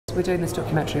We're doing this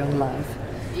documentary on love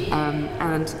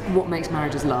and what makes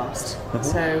marriages last.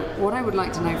 So what I would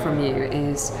like to know from you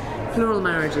is plural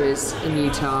marriages in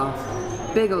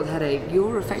Utah, big old headache.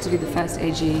 You're effectively the first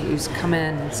AG who's come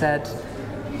in and said,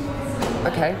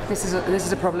 okay, this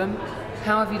is a problem.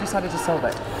 How have you decided to solve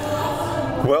it?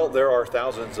 Well, there are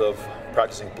thousands of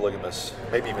practicing polygamists,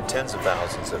 maybe even tens of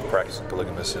thousands of practicing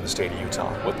polygamists in the state of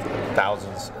Utah, with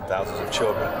thousands and thousands of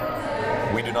children.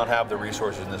 We do not have the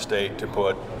resources in the state to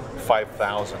put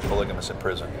 5,000 polygamists in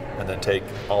prison and then take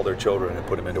all their children and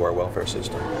put them into our welfare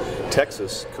system.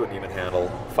 Texas couldn't even handle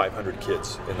 500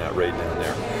 kids in that raid down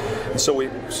there. And so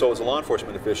as a law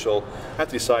enforcement official, I have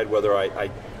to decide whether I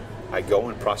go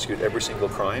and prosecute every single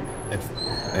crime,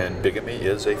 and bigamy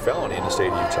is a felony in the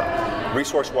state of Utah.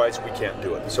 Resource-wise, we can't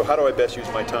do it. So how do I best use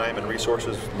my time and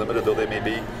resources, limited though they may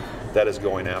be? That is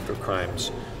going after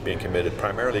crimes being committed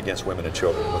primarily against women and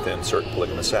children within certain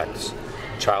polygamous sects.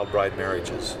 Child bride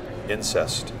marriages,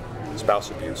 incest,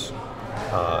 spouse abuse.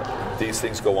 These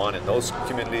things go on in those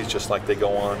communities just like they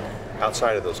go on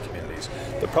outside of those communities.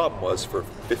 The problem was for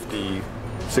 50,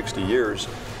 60 years,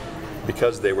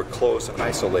 because they were closed and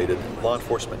isolated, law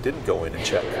enforcement didn't go in and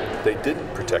check. They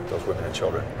didn't protect those women and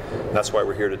children. And that's why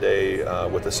we're here today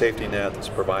with a safety net that's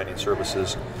providing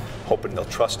services, hoping they'll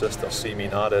trust us. They'll see me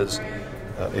not as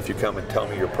if you come and tell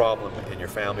me your problem in your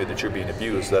family that you're being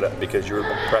abused, that because you're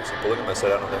practicing polygamist,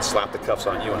 that I don't then slap the cuffs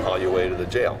on you and haul you away to the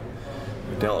jail.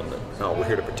 You tell them that, no, we're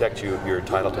here to protect you. You're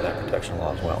entitled to that protection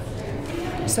law as well.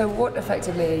 So what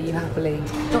effectively are you happily,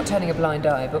 not turning a blind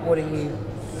eye, but what are you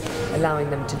allowing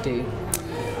them to do?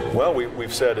 Well,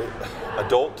 we've said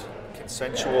adult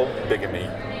consensual bigamy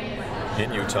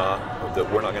in Utah,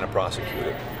 that we're not going to prosecute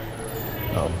it.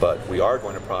 But we are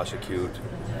going to prosecute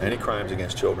any crimes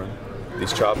against children,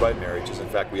 these child bride marriages. In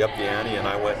fact, we upped the ante, and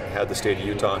I went and had the state of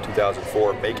Utah in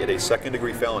 2004 make it a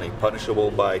second-degree felony,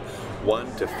 punishable by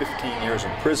 1 to 15 years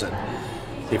in prison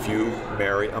if you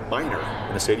marry a minor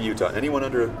in the state of Utah. Anyone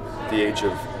under the age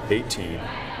of 18,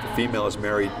 the female is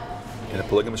married in a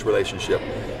polygamous relationship,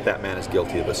 that man is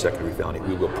guilty of a second-degree felony.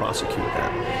 We will prosecute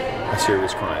that, a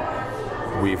serious crime.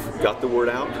 We've got the word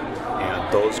out,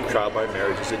 and those child bride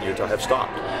marriages in Utah have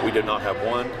stopped. We did not have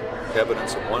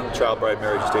evidence of one child bride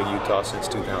marriage in the state of Utah since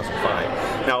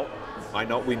 2005. Now,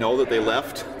 we know that they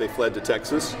left. They fled to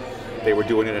Texas. They were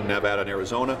doing it in Nevada and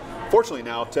Arizona. Fortunately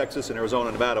now, Texas and Arizona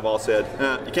and Nevada have all said,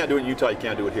 you can't do it in Utah, you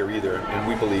can't do it here either, and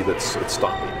we believe it's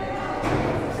stopping.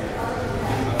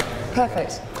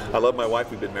 Perfect. I love my wife.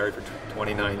 We've been married for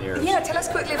 29 years. Yeah, tell us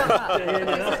quickly about that. Yeah,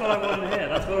 that's what I wanted to hear.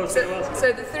 That's what I was going to ask.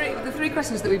 So the three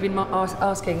questions that we've been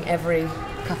asking every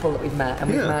couple that we've met,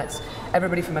 and we've met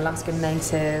everybody from Alaskan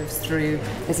natives through,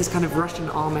 there's this kind of Russian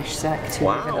Amish sect who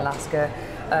live in Alaska.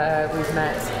 We've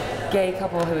met gay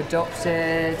couple who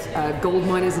adopted, gold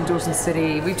miners in Dawson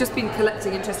City. We've just been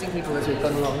collecting interesting people as we've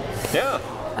gone along. Yeah.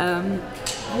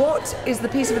 What is the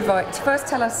piece of advice? First,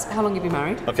 tell us how long you've been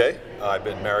married. Okay, I've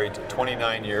been married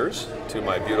 29 years to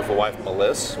my beautiful wife,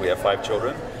 Melissa. We have 5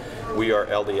 children. We are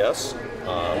LDS.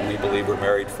 We believe we're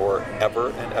married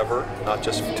forever and ever, not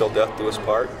just till death do us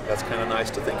part. That's kind of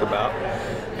nice to think about.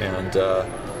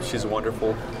 And she's a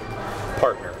wonderful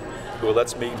partner who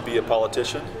lets me be a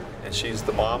politician, and she's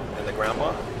the mom and the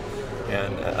grandma,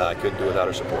 and I couldn't do it without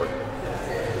her support.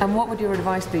 And what would your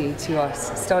advice be to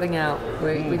us, starting out?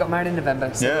 We got married in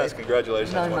November. So yes,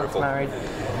 congratulations. 9 months married.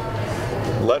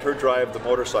 Let her drive the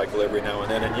motorcycle every now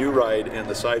and then, and you ride in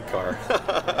the sidecar.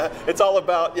 It's all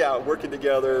about, working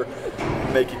together,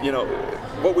 making,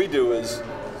 what we do is,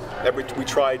 we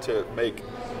try to make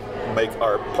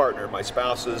our partner, my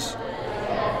spouse's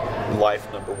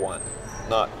life number one.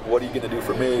 Not, what are you going to do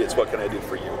for me? It's what can I do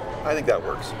for you? I think that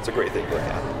works. It's a great thing to look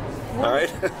at. All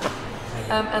right?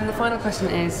 And the final question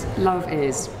is, love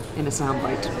is in a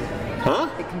soundbite. Huh?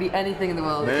 It can be anything in the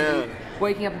world. Man. It could be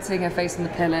waking up and seeing her face on the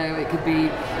pillow. It could be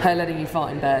her letting you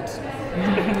fart in bed.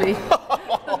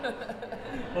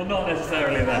 Well, not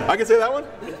necessarily that. I can say that one?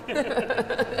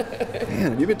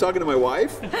 Man, you've been talking to my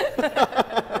wife?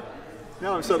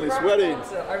 Now I'm suddenly sweating.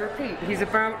 I repeat, he's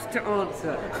about to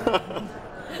answer.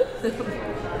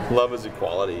 Love is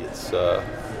equality. It's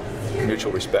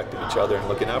mutual respect of each other and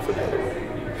looking out for the other.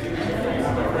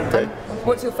 Okay.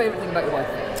 What's your favorite thing about your wife?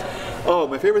 Oh,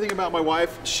 my favorite thing about my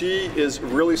wife, she is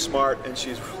really smart and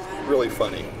she's really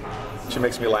funny. She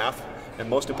makes me laugh, and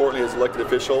most importantly, as an elected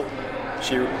official,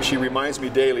 she reminds me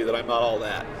daily that I'm not all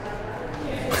that.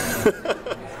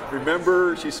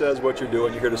 Remember, she says, what you're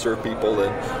doing, you're here to serve people,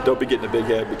 and don't be getting a big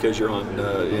head because you're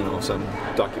on some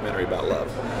documentary about love.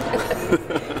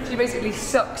 She basically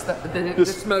sucks the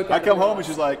smoke out. I come home and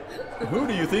she's like, who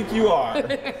do you think you are?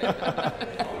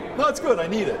 No, it's good. I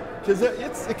need it because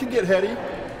it can get heady.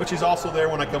 But she's also there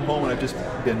when I come home and I've just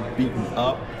been beaten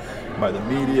up by the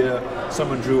media.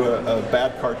 Someone drew a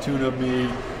bad cartoon of me,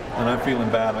 and I'm feeling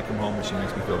bad. I come home and she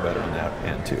makes me feel better on that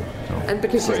end too. So, and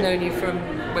because she's great. known you from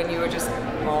when you were just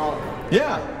Mark.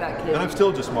 Yeah, that kid. And I'm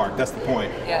still just Mark. That's the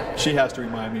point. Yeah. She has to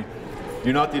remind me,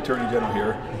 you're not the Attorney General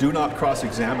here. Do not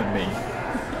cross-examine me.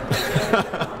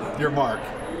 You're Mark.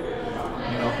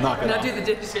 You know, knock it Now off. do the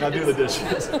dishes. Now do the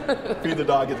dishes. Feed the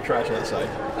dog, get the trash outside.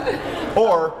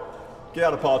 Or get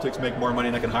out of politics, make more money,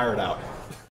 and I can hire it out.